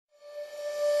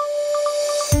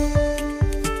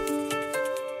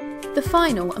The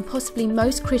final and possibly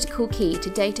most critical key to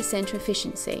data centre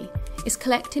efficiency is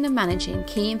collecting and managing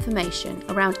key information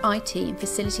around IT and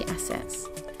facility assets,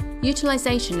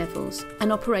 utilisation levels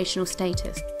and operational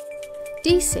status.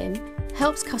 DCIM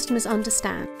helps customers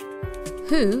understand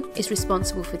who is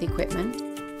responsible for the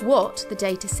equipment, what the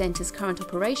data centre's current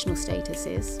operational status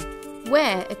is,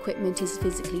 where equipment is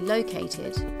physically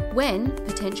located, when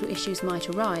potential issues might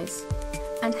arise,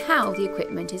 and how the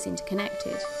equipment is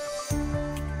interconnected.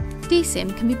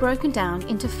 DCIM can be broken down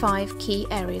into 5 key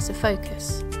areas of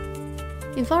focus.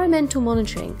 Environmental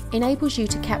monitoring enables you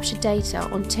to capture data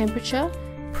on temperature,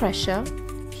 pressure,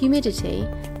 humidity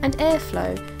and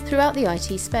airflow throughout the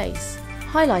IT space,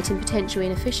 highlighting potential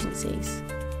inefficiencies.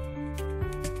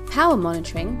 Power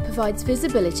monitoring provides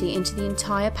visibility into the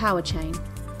entire power chain,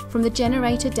 from the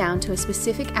generator down to a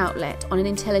specific outlet on an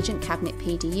intelligent cabinet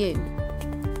PDU.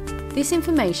 This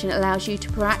information allows you to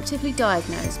proactively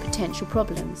diagnose potential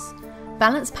problems,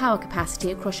 balance power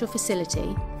capacity across your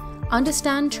facility,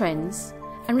 understand trends,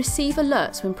 and receive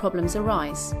alerts when problems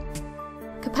arise.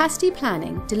 Capacity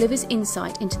planning delivers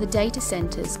insight into the data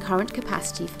centre's current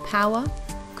capacity for power,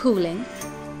 cooling,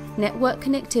 network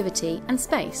connectivity, and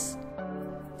space.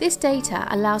 This data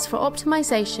allows for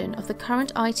optimization of the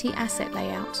current IT asset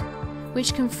layout,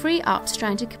 which can free up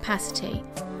stranded capacity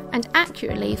and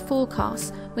accurately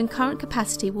forecast when current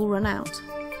capacity will run out.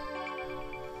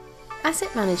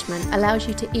 Asset management allows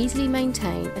you to easily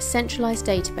maintain a centralized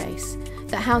database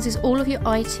that houses all of your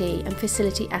IT and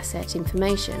facility asset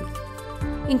information,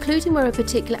 including where a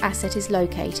particular asset is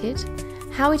located,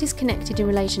 how it is connected in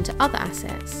relation to other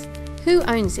assets, who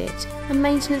owns it, and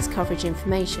maintenance coverage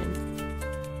information.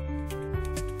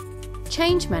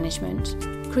 Change management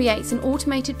creates an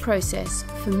automated process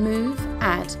for move,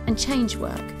 add, and change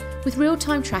work with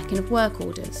real-time tracking of work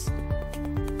orders.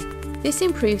 This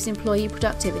improves employee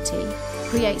productivity,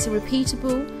 creates a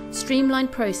repeatable,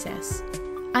 streamlined process,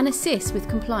 and assists with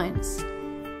compliance.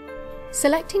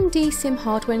 Selecting DCIM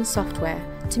hardware and software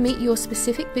to meet your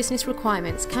specific business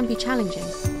requirements can be challenging.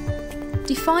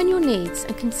 Define your needs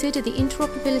and consider the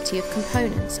interoperability of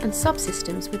components and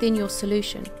subsystems within your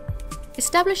solution.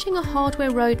 Establishing a hardware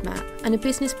roadmap and a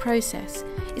business process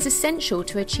is essential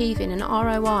to achieving an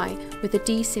ROI with a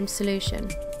DCIM solution.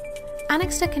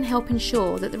 Annexter can help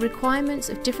ensure that the requirements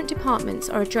of different departments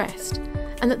are addressed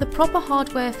and that the proper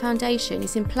hardware foundation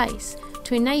is in place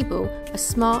to enable a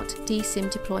smart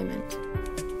DCIM deployment.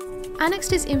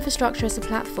 Annexter's infrastructure as a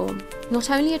platform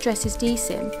not only addresses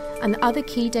DCIM and the other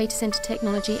key data center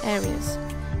technology areas,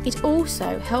 it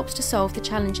also helps to solve the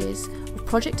challenges of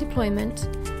project deployment,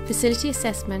 facility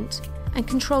assessment, and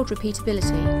controlled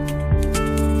repeatability.